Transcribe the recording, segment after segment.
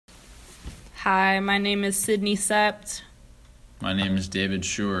Hi, my name is Sydney Sept. My name is David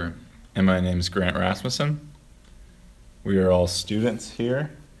Shuer. And my name is Grant Rasmussen. We are all students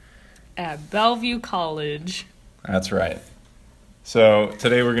here. At Bellevue College. That's right. So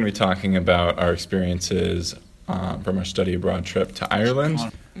today we're going to be talking about our experiences from our study abroad trip to Ireland.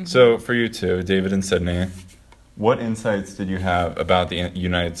 Mm-hmm. So for you two, David and Sydney, what insights did you have about the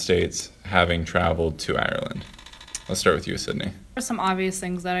United States having traveled to Ireland? Let's start with you, Sydney. There are some obvious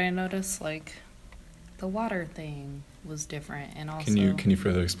things that I noticed, like the water thing was different, and also Can you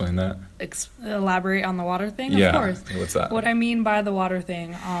further explain that? Elaborate on the water thing? Yeah. Of course. What's that? What I mean by the water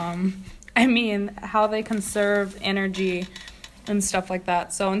thing, I mean how they conserve energy and stuff like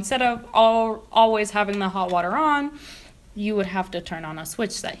that. So instead of always having the hot water on, you would have to turn on a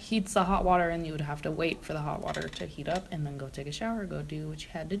switch that heats the hot water, and you would have to wait for the hot water to heat up and then go take a shower, go do what you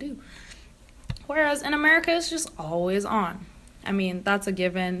had to do. Whereas in America, it's just always on. I mean, that's a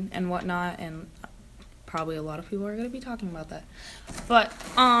given and whatnot, and probably a lot of people are going to be talking about that. But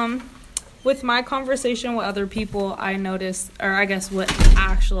with my conversation with other people, I noticed, or I guess with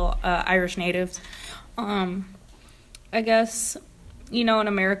actual Irish natives, I guess, in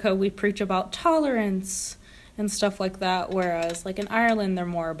America, we preach about tolerance and stuff like that, whereas like in Ireland, they're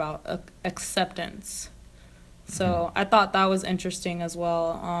more about acceptance. So I thought that was interesting as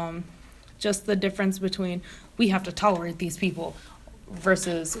well. Just the difference between we have to tolerate these people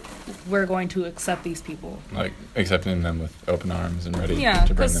versus we're going to accept these people. Like accepting them with open arms and ready Yeah,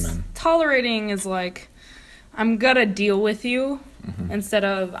 to bring them because in. tolerating is like, I'm going to deal with you instead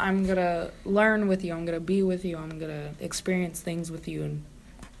of I'm going to learn with you, I'm going to be with you, I'm going to experience things with you and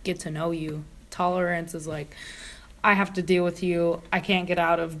get to know you. Tolerance is like, I have to deal with you, I can't get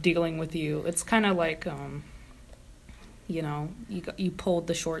out of dealing with you. It's kind of like, you pulled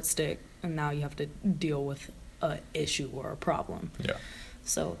the short stick and now you have to deal with a issue or a problem. Yeah.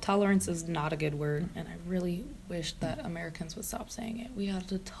 So tolerance is not a good word, and I really wish that Americans would stop saying it. We have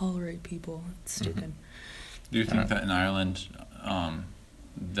to tolerate people. It's stupid. Do you think that in Ireland,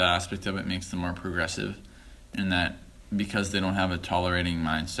 that aspect of it makes them more progressive, in that because they don't have a tolerating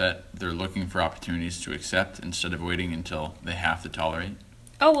mindset, they're looking for opportunities to accept instead of waiting until they have to tolerate?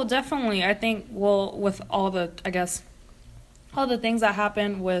 Oh, well, definitely. I think, with all the things that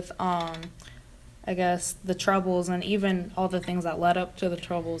happened with, the Troubles, and even all the things that led up to the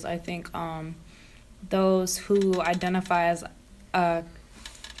Troubles, I think those who identify as,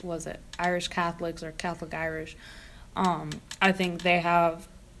 Irish Catholics or Catholic Irish, I think they have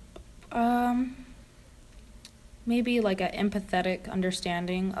maybe like an empathetic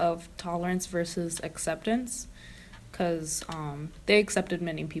understanding of tolerance versus acceptance, because they accepted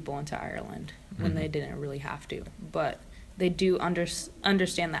many people into Ireland when they didn't really have to, but they do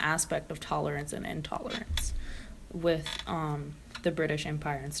understand the aspect of tolerance and intolerance with the British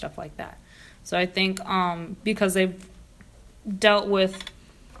Empire and stuff like that. So I think because they've dealt with,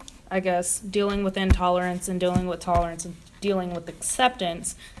 dealing with intolerance and dealing with tolerance and dealing with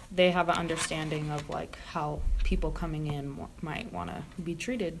acceptance, they have an understanding of like how people coming in might want to be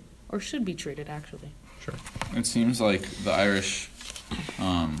treated or should be treated, actually. Sure. It seems like the Irish,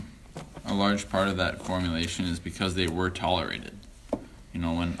 a large part of that formulation is because they were tolerated.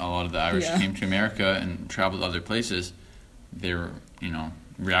 When a lot of the Irish came to America and traveled to other places, they were,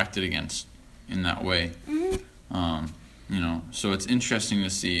 reacted against in that way. So it's interesting to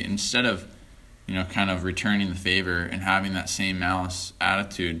see, instead of, kind of returning the favor and having that same malice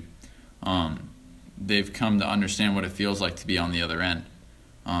attitude, they've come to understand what it feels like to be on the other end,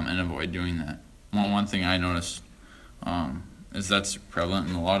 and avoid doing that. One thing I noticed is that's prevalent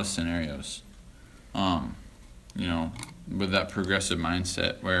in a lot of scenarios. With that progressive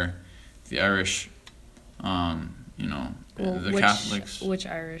mindset where the Irish, the Catholics. Which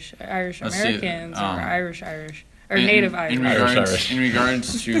Irish? Irish Let's say, Americans or Irish? Or Native Irish? Irish. In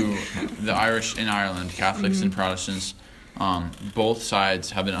regards to the Irish in Ireland, Catholics and Protestants, both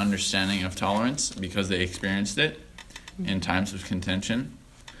sides have an understanding of tolerance because they experienced it in times of contention.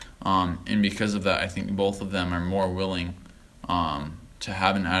 And because of that, I think both of them are more willing to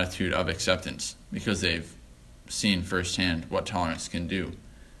have an attitude of acceptance because they've seen firsthand what tolerance can do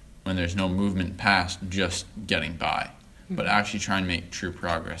when there's no movement past just getting by, but actually try and make true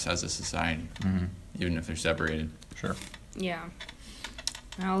progress as a society, even if they're separated. Sure. Yeah.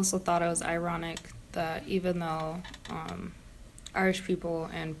 I also thought it was ironic that even though Irish people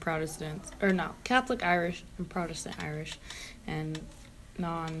and Catholic Irish and Protestant Irish and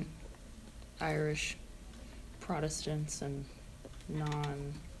non-Irish Protestants and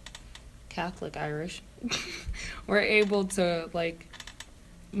non-Catholic Irish were able to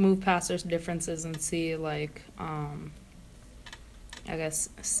move past their differences and see I guess,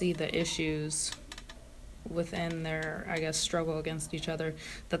 see the issues within their, I guess, struggle against each other,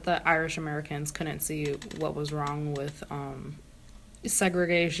 that the Irish Americans couldn't see what was wrong with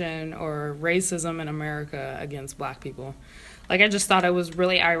segregation or racism in America against black people. Like, I just thought it was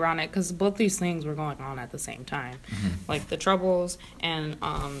really ironic because both these things were going on at the same time. Mm-hmm. Like, the Troubles and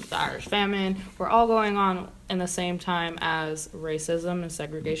the Irish Famine were all going on in the same time as racism and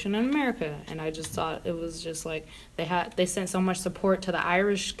segregation in America. And I just thought it was just like they sent so much support to the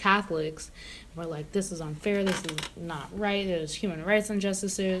Irish Catholics. We're like, this is unfair, this is not right, there's human rights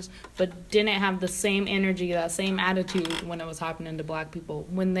injustices, but didn't have the same energy, that same attitude when it was happening to black people.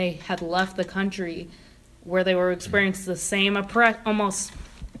 When they had left the country where they were experiencing the same almost,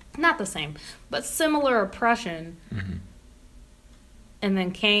 not the same, but similar oppression, Mm-hmm. and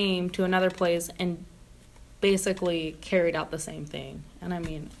then came to another place and basically carried out the same thing. And I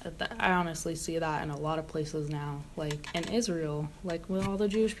mean, I honestly see that in a lot of places now, like in Israel, like when all the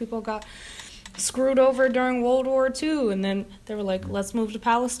Jewish people got screwed over during World War II, and then they were like, let's move to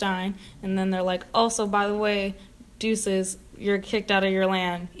Palestine, and then they're like, also, by the way, deuces, you're kicked out of your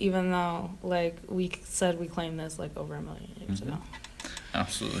land, even though, like, we said we claimed this, like, over 1 million years ago.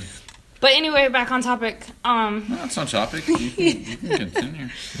 Absolutely. But anyway, back on topic. No, that's on topic. You can continue.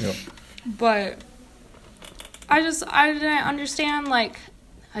 Yep. But I didn't understand, like,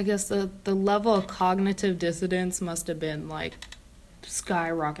 I guess the level of cognitive dissonance must have been, like,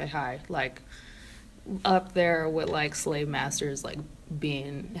 skyrocket high. Like, up there with, like, slave masters, like,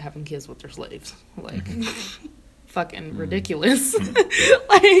 having kids with their slaves. Like... fucking ridiculous.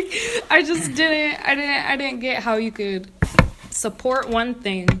 Like, I didn't get how you could support one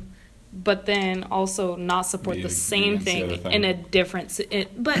thing but then also not support the same thing in a different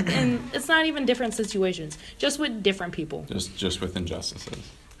it's not even different situations, just with different people, just with injustices.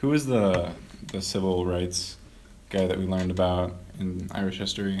 Who was the civil rights guy that we learned about in Irish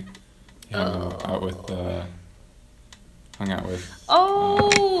history? Hung out with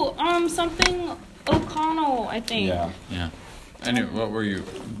something O'Connell, I think. Yeah. Anyway, what were you,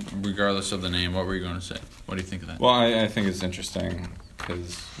 regardless of the name, what were you going to say? What do you think of that? Well, I think it's interesting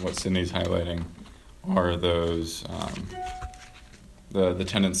because what Sydney's highlighting are those, the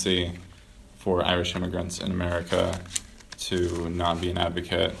tendency for Irish immigrants in America to not be an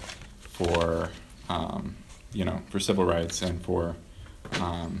advocate for, for civil rights and for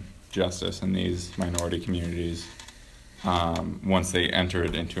justice in these minority communities. Once they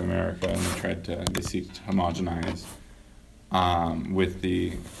entered into America and they seek to homogenize with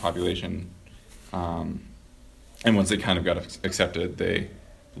the population, and once they kind of got accepted, they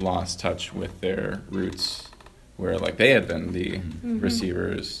lost touch with their roots, where like they had been the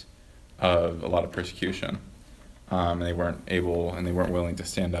receivers of a lot of persecution, and they weren't able and they weren't willing to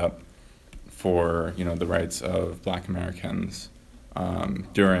stand up for the rights of Black Americans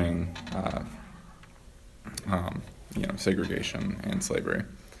during. Segregation and slavery.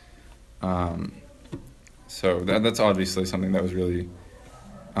 So that's obviously something that was really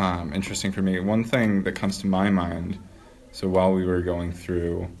interesting for me. One thing that comes to my mind, so while we were going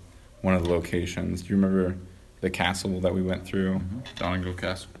through one of the locations, do you remember the castle that we went through? Mm-hmm. Donegal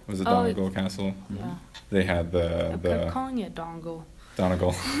Castle. Was it Donegal Castle? Yeah. They had I kept calling it Dongle.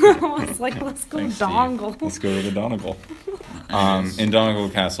 Donegal. I was like, let's go Thanks, Dongle. Let's go to Donegal. In Donegal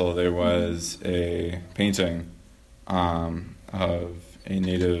Castle, there was a painting of a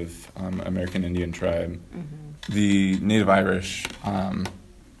Native American Indian tribe. Mm-hmm. The Native Irish,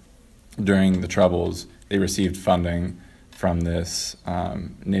 during the Troubles, they received funding from this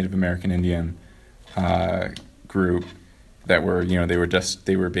Native American Indian group that were,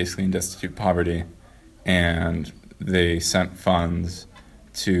 they were basically in destitute poverty, and they sent funds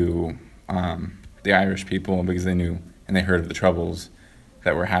to the Irish people because they knew and they heard of the Troubles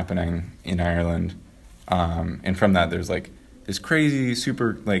that were happening in Ireland. And from that, there's like this crazy,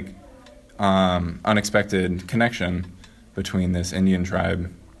 super unexpected connection between this Indian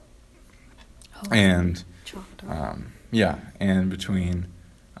tribe and and between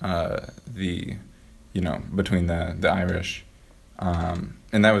between the Irish,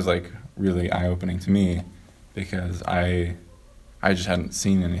 and that was like really eye-opening to me because I just hadn't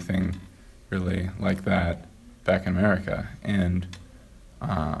seen anything really like that back in America, and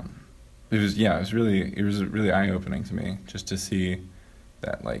it was really eye-opening to me just to see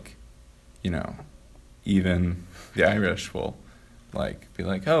that even the Irish will be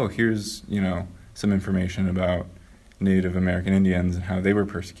like, oh, here's some information about Native American Indians and how they were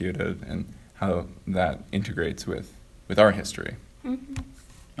persecuted and how that integrates with our history. Mm-hmm.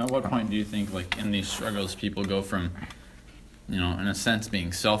 At what point do you think in these struggles people go from in a sense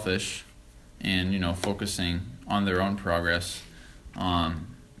being selfish and focusing on their own progress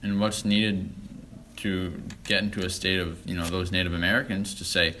and what's needed to get into a state of, those Native Americans to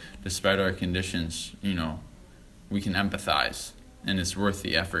say, despite our conditions, we can empathize, and it's worth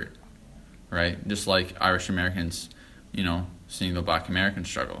the effort, right? Just like Irish Americans, seeing the Black American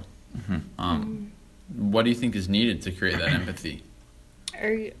struggle. What do you think is needed to create that empathy?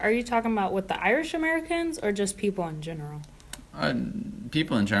 Are you talking about with the Irish Americans or just people in general?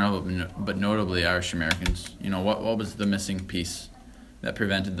 People in general, but notably Irish Americans. What was the missing piece that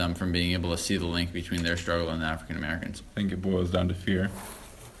prevented them from being able to see the link between their struggle and the African Americans? I think it boils down to fear.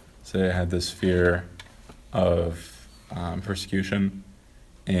 So they had this fear of persecution,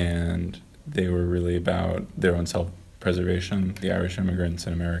 and they were really about their own self-preservation. The Irish immigrants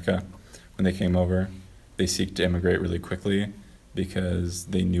in America, when they came over, they seeked to immigrate really quickly because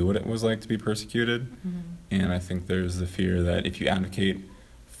they knew what it was like to be persecuted. And I think there's the fear that if you advocate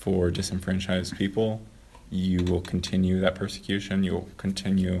for disenfranchised people, you will continue that persecution, you will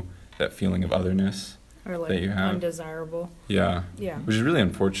continue that feeling of otherness Or like that you have. undesirable. Yeah. Yeah. Which is really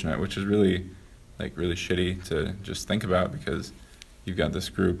unfortunate, which is really shitty to just think about, because you've got this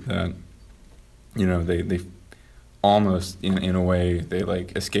group that, they almost, in a way, they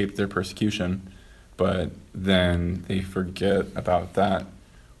escaped their persecution, but then they forget about that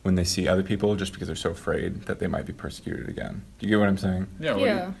when they see other people, just because they're so afraid that they might be persecuted again. Do you get what I'm saying? Yeah.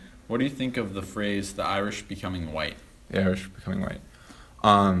 Yeah. What do you think of the phrase, the Irish becoming white? The Irish becoming white. It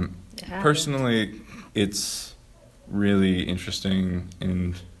happened. Personally, it's really interesting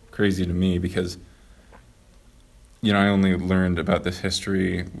and crazy to me because, I only learned about this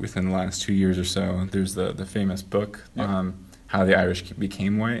history within the last 2 years or so. There's the famous book, Yep. How the Irish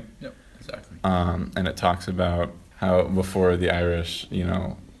became white. Yep, exactly. And it talks about how before the Irish,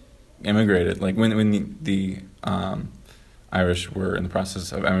 immigrated, like when the Irish were in the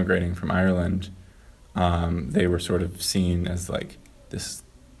process of emigrating from Ireland, they were sort of seen as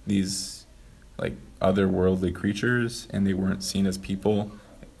these otherworldly creatures, and they weren't seen as people,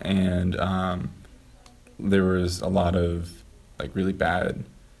 and there was a lot of really bad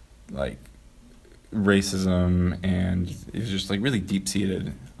racism, and it was just really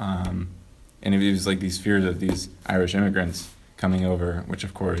deep-seated, and it was these fears of these Irish immigrants coming over, which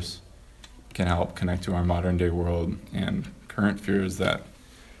of course can help connect to our modern day world and current fears that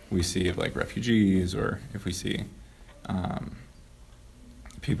we see of refugees, or if we see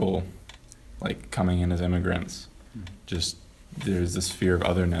people coming in as immigrants. Just there's this fear of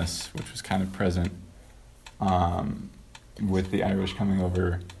otherness, which was kind of present with the Irish coming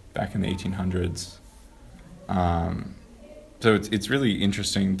over back in the 1800s. So it's really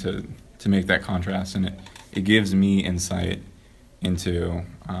interesting to make that contrast, and it gives me insight into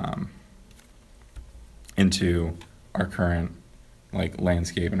our current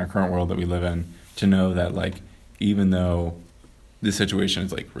landscape and our current world that we live in, to know that even though this situation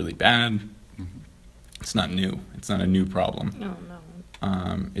is really bad, it's not new. It's not a new problem. No.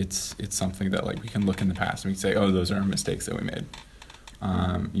 It's something that we can look in the past and we can say, oh, those are mistakes that we made.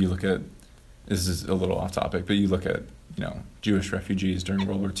 You look at, this is a little off topic, but you look at Jewish refugees during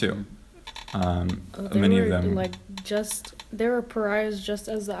World War II. Many of them they were pariahs just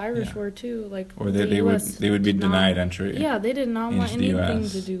as the Irish were too. Or they would be denied entry. Yeah, they did not want anything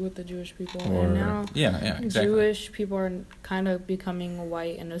US. to do with the Jewish people. Or, and now exactly. Jewish people are kind of becoming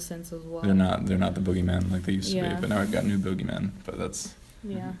white in a sense as well. They're not the boogeymen like they used to be, but now we've got new boogeymen. But that's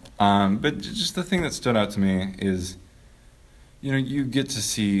but just the thing that stood out to me is, you get to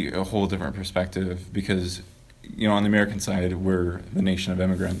see a whole different perspective, because on the American side we're the nation of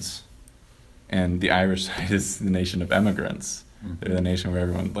immigrants, and the Irish side is the nation of emigrants. They're the nation where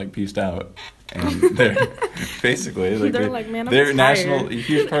everyone pieced out, and they're basically their national, a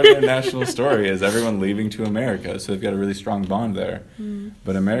huge part of their national story is everyone leaving to America. So they've got a really strong bond there.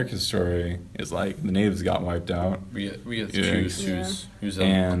 But America's story is the natives got wiped out. We get to choose who's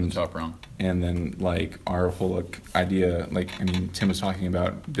on the top rung. And then our whole idea, Tim was talking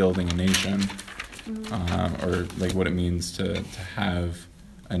about building a nation, or what it means to have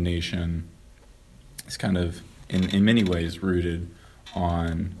a nation. It's kind of in many ways rooted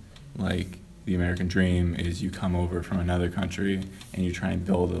on the American dream is you come over from another country and you try and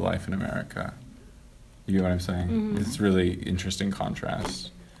build a life in America. You get what I'm saying? It's really interesting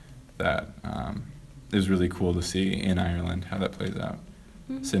contrast that is really cool to see in Ireland, how that plays out.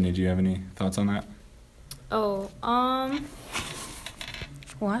 Sydney, do you have any thoughts on that? Well, I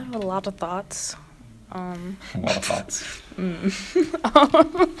have a lot of thoughts. A lot of thoughts.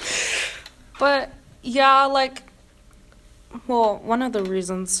 But yeah, one of the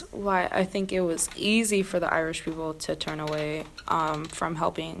reasons why I think it was easy for the Irish people to turn away from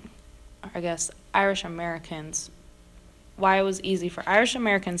helping, I guess, Irish Americans why it was easy for Irish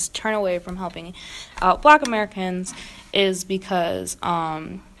Americans to turn away from helping out Black Americans is because,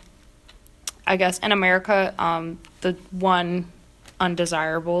 I guess, in America, the one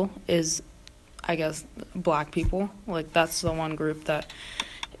undesirable is, I guess, Black people. Like, that's the one group that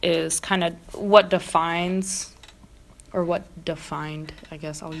is kind of what defines, or what defined, I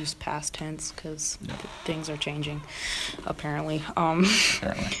guess I'll use past tense because things are changing, apparently.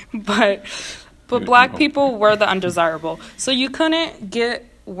 But Black people were the undesirable. So you couldn't get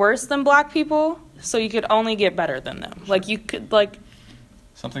worse than Black people, so you could only get better than them. Like, you could, like...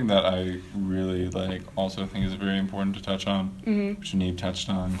 Something that I really, like, also think is very important to touch on, which Neve touched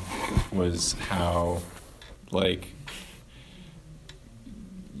on, was how, like,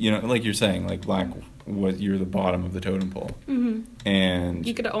 you know, like you're saying, like, Black, you're the bottom of the totem pole. And...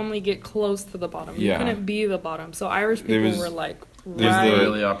 You could only get close to the bottom. Yeah. You couldn't be the bottom. So Irish people were, like, there's right... the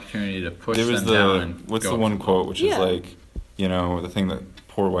early opportunity to push them down and what's go the one quote, which is, Yeah. like, you know, the thing that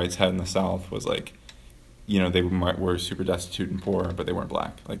poor whites had in the South was, like, you know, they were super destitute and poor, but they weren't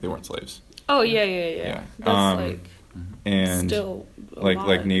Black. Like, they weren't slaves. Oh, yeah. That's, like, and still a like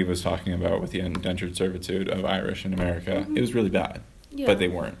lot. Neve was talking about with the indentured servitude of Irish in America, it was really bad. Yeah. But they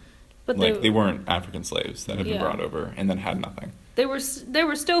weren't. But Like, they weren't African slaves that had been Yeah. brought over and then had nothing. They were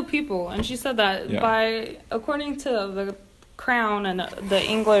still people, and she said that according to the Crown and the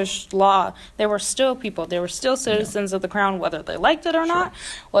English law, they were still people. They were still citizens of the Crown, whether they liked it or not,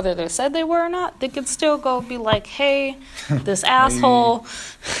 whether they said they were or not. They could still go be like, hey, this asshole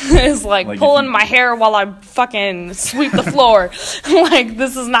is like pulling my hair while I fucking sweep the floor. Like,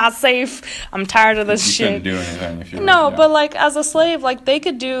 this is not safe. I'm tired of this You shit. couldn't do anything if you were... No, but like as a slave, like they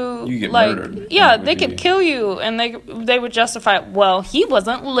could do, You get like, murdered. yeah, It would they could be- kill you, and they would justify, well, he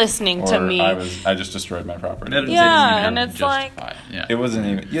wasn't listening to Or me. I just destroyed my property. They didn't Yeah, even and have to it's like- justify it. Yeah. It wasn't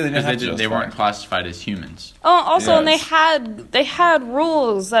even... Yeah, they didn't have to They justify weren't it. classified as humans. Oh, also, and Yes. they had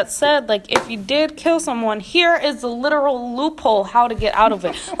rules that said, like, if you did kill someone, here is the literal loophole how to get out of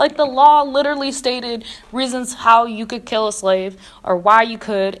it. Like, the law literally stated reasons how you could kill a slave or why you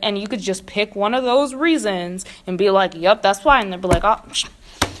could, and you could just pick one of those reasons and be like, yep, that's fine. And they'd be like, oh,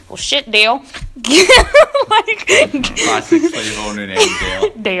 well, shit, Dale. Like, Classic slave owner named Dale.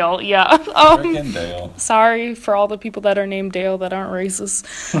 Dale, yeah. Frickin' Dale. Sorry for all the people that are named Dale that aren't racist.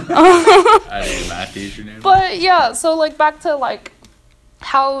 I think Matthew's your name. But yeah, so like back to like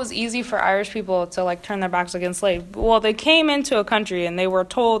how it was easy for Irish people to like turn their backs against slaves. Well, they came into a country and they were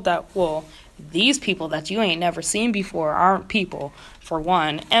told that, well, these people that you ain't never seen before aren't people, for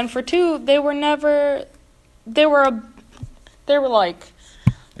one, and for two, they were like They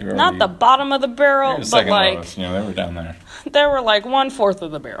were not the already- bottom of the they barrel, were but second like lowest, you know, they were down there. they were like 1/4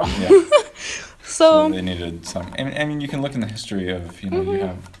 of the barrel. Yeah. So So they needed some... I mean, you can look in the history of, you know, you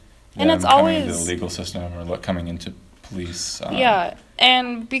have And them it's coming into always- the legal system or coming into police. yeah,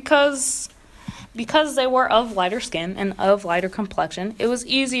 and because they were of lighter skin and of lighter complexion, it was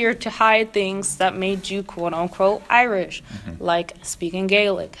easier to hide things that made you quote unquote Irish, like speaking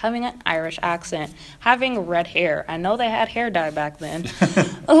Gaelic, having an Irish accent, having red hair. I know they had hair dye back then.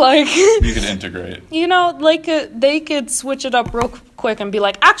 Like, You could integrate. you know, like they could switch it up real quick and be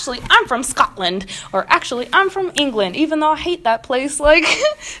like, actually, I'm from Scotland, or actually, I'm from England, even though I hate that place. Like,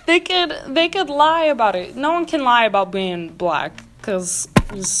 they could lie about it. No one can lie about being Black, because,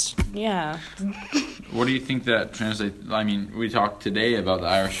 yeah. What do you think that translates? I mean, we talked today about the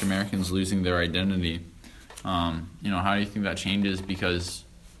Irish Americans losing their identity. You know, how do you think that changes because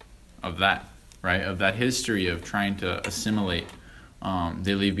of that, right? Of that history of trying to assimilate,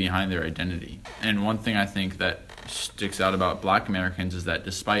 they leave behind their identity. And one thing I think that sticks out about Black Americans is that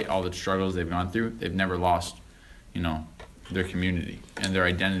despite all the struggles they've gone through, they've never lost, you know, their community and their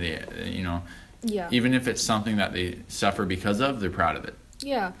identity. You know, Yeah. even if it's something that they suffer because of, they're proud of it.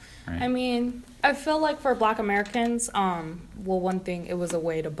 Yeah. Right. I mean, I feel like for Black Americans, well, one thing, it was a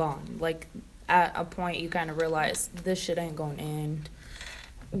way to bond. Like, at a point, you kind of realize this shit ain't gonna end.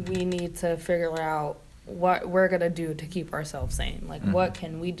 We need to figure out what we're gonna do to keep ourselves sane. Like, what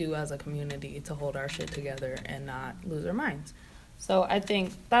can we do as a community to hold our shit together and not lose our minds? So I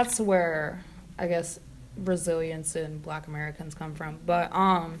think that's where, I guess, resilience in Black Americans come from. But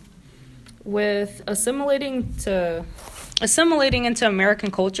with assimilating into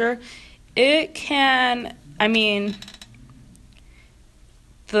American culture, it can, I mean,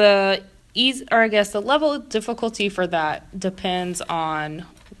 the level of difficulty for that depends on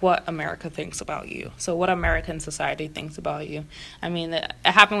what America thinks about you. So what American society thinks about you. I mean, it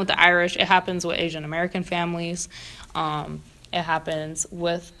happened with the Irish. It happens with Asian American families. It happens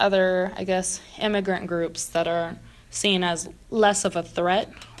with other, I guess, immigrant groups that are seen as less of a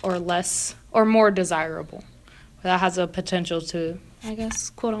threat or more desirable. that has a potential to, I guess,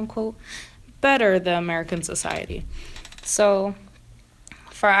 quote unquote, better the American society. So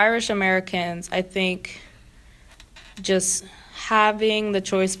for Irish Americans, I think just having the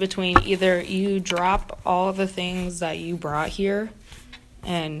choice between either you drop all the things that you brought here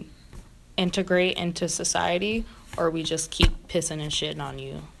and integrate into society, or we just keep pissing and shitting on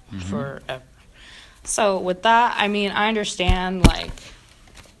you forever. So with that, I mean, I understand, like,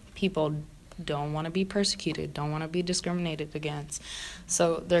 people don't want to be persecuted, don't want to be discriminated against,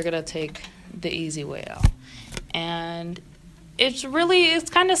 so they're gonna take the easy way out. And it's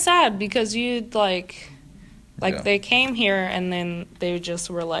kind of sad, because they came here and then they just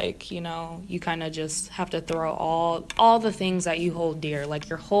were like, you know, you kind of just have to throw all the things that you hold dear, like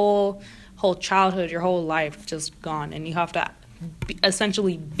your whole childhood, your whole life just gone, and you have to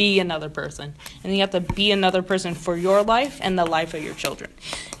essentially be another person, and you have to be another person for your life and the life of your children,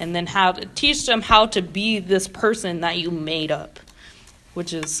 and then how to teach them how to be this person that you made up,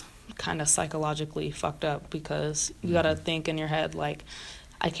 which is kind of psychologically fucked up, because you gotta think in your head, like,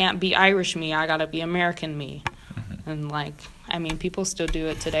 I can't be Irish me, I gotta be American me. And, like, I mean, people still do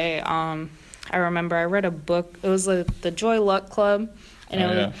it today. I remember I read a book, it was the Joy Luck Club, and it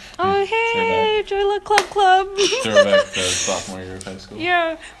was, hey, Joy Luck Club. Throwback to sophomore year of high school.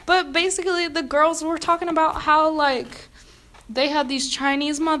 Yeah, but basically the girls were talking about how, like, they had these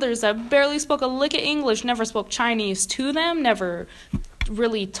Chinese mothers that barely spoke a lick of English, never spoke Chinese to them, never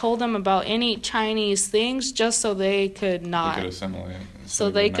really told them about any Chinese things, just so they could not... They could assimilate. So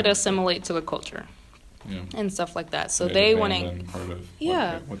they could assimilate to the culture. Yeah. And stuff like that. So They'd they abandon wouldn't... part of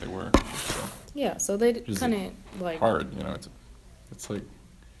Yeah. what they were. So. Yeah, so they Which is couldn't, like... hard, you know, it's like,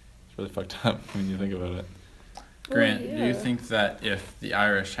 it's really fucked up when you think about it. Grant, Well, do you yeah. think that if the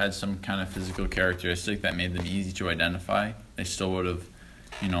Irish had some kind of physical characteristic that made them easy to identify, they still would have,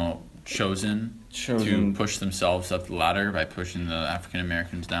 you know, chosen to push themselves up the ladder by pushing the African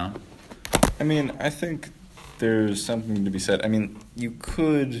Americans down? I mean, I think there's something to be said. I mean, you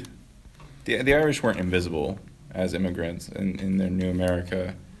could... The Irish weren't invisible as immigrants in their new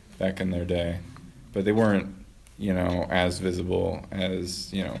America back in their day, but they weren't, you know, as visible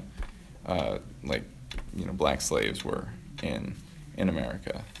as, you know, black slaves were in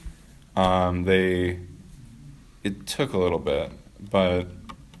America. It took a little bit, but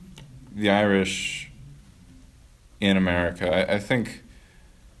the Irish in America, I think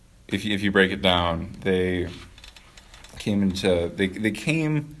if you break it down, they came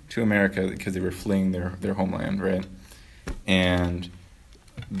to America because they were fleeing their homeland, right? And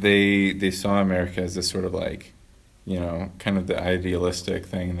they saw America as this sort of, like, you know, kind of the idealistic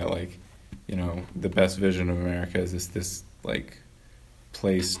thing that, like, you know, the best vision of America is this like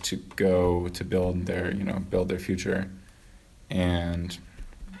place to go to build their future. And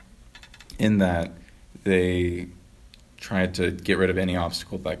in that, they tried to get rid of any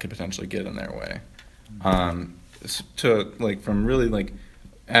obstacle that could potentially get in their way. To, like, from really, like,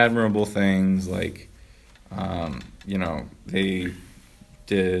 admirable things, like, you know, they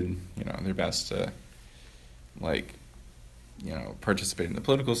did, you know, their best to, like, you know, participate in the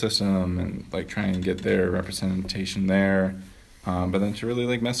political system and, like, try and get their representation there, but then to really,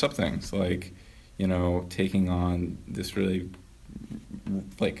 like, mess up things, like, you know, taking on this really,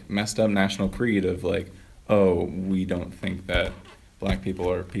 like, messed up national creed of, like, oh, we don't think that black people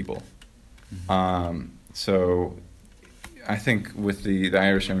are people. So I think with the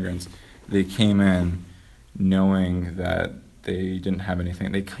Irish immigrants, they came in knowing that they didn't have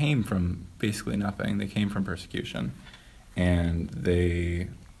anything. They came from basically nothing. They came from persecution. And they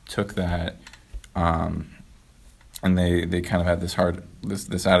took that, and they kind of had this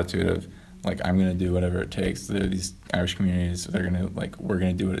attitude of, like, I'm going to do whatever it takes. There are these Irish communities, we're going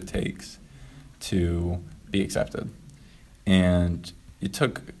to do what it takes to be accepted. And it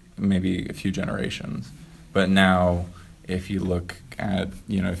took maybe a few generations. But now, if you look at,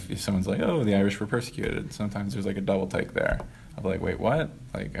 you know, if someone's like, oh, the Irish were persecuted, sometimes there's, like, a double take there. Of, like, wait, what?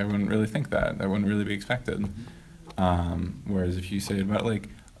 Like, I wouldn't really think that. That wouldn't really be expected. Whereas if you say about, like,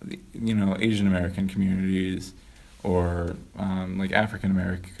 you know, Asian American communities or, like, African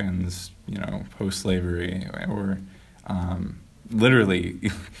Americans, you know, post-slavery, or literally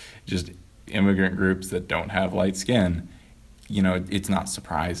just immigrant groups that don't have light skin, you know, it's not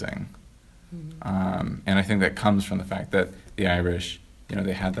surprising. And I think that comes from the fact that the Irish, you know,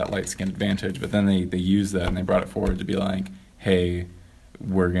 they had that light skin advantage, but then they used that and they brought it forward to be like, hey,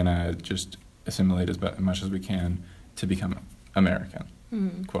 we're going to just assimilate as much as we can to become American,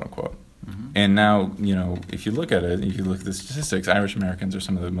 quote unquote. And now, you know, if you look at it, if you look at the statistics, Irish Americans are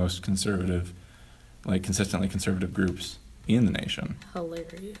some of the most conservative, like, consistently conservative groups in the nation.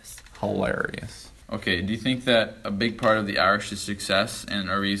 Hilarious. Okay, do you think that a big part of the Irish's success and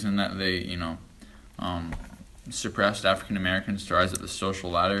a reason that they, suppressed African Americans to rise up the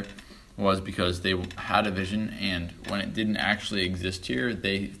social ladder was because they had a vision, and when it didn't actually exist here,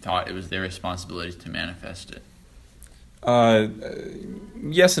 they thought it was their responsibility to manifest it?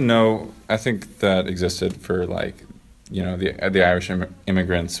 Yes and no. I think that existed for the Irish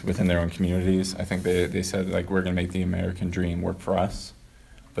immigrants within their own communities. I think they said we're gonna make the American dream work for us,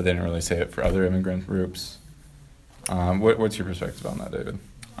 but they didn't really say it for other immigrant groups. What's your perspective on that, David?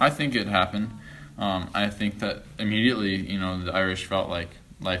 I think it happened. I think that immediately, the Irish felt like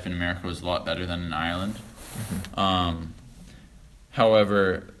life in America was a lot better than in Ireland. Mm-hmm.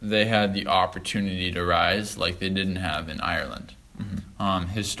 However, they had the opportunity to rise like they didn't have in Ireland. Mm-hmm.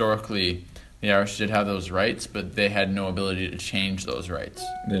 Historically, the Irish did have those rights, but they had no ability to change those rights.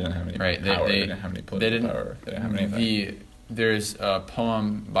 They didn't have any power. They didn't have any political power. They didn't have anything. There's a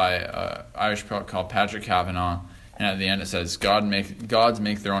poem by an Irish poet called Patrick Kavanagh, and at the end it says, "Gods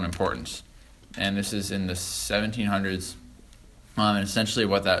make their own importance." And this is in the 1700s. And essentially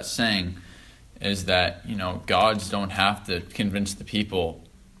what that's saying is that, gods don't have to convince the people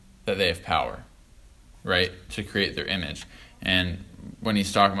that they have power, right, to create their image. And when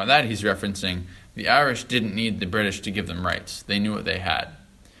he's talking about that, he's referencing the Irish didn't need the British to give them rights. They knew what they had,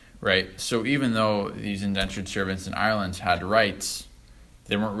 right? So even though these indentured servants in Ireland had rights,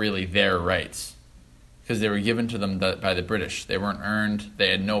 they weren't really their rights because they were given to them by the British. They weren't earned. They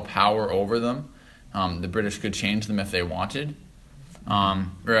had no power over them. The British could change them if they wanted.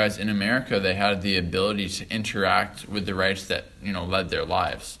 Whereas in America, they had the ability to interact with the rights that, led their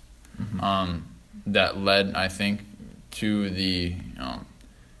lives. Mm-hmm. That led, I think, to the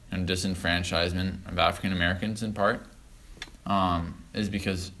disenfranchisement of African Americans in part, is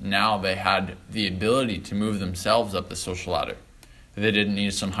because now they had the ability to move themselves up the social ladder. They didn't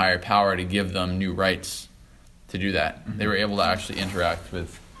need some higher power to give them new rights to do that. Mm-hmm. They were able to actually interact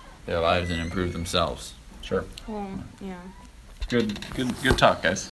with their lives and improve themselves. Sure. Well, yeah. Good talk, guys.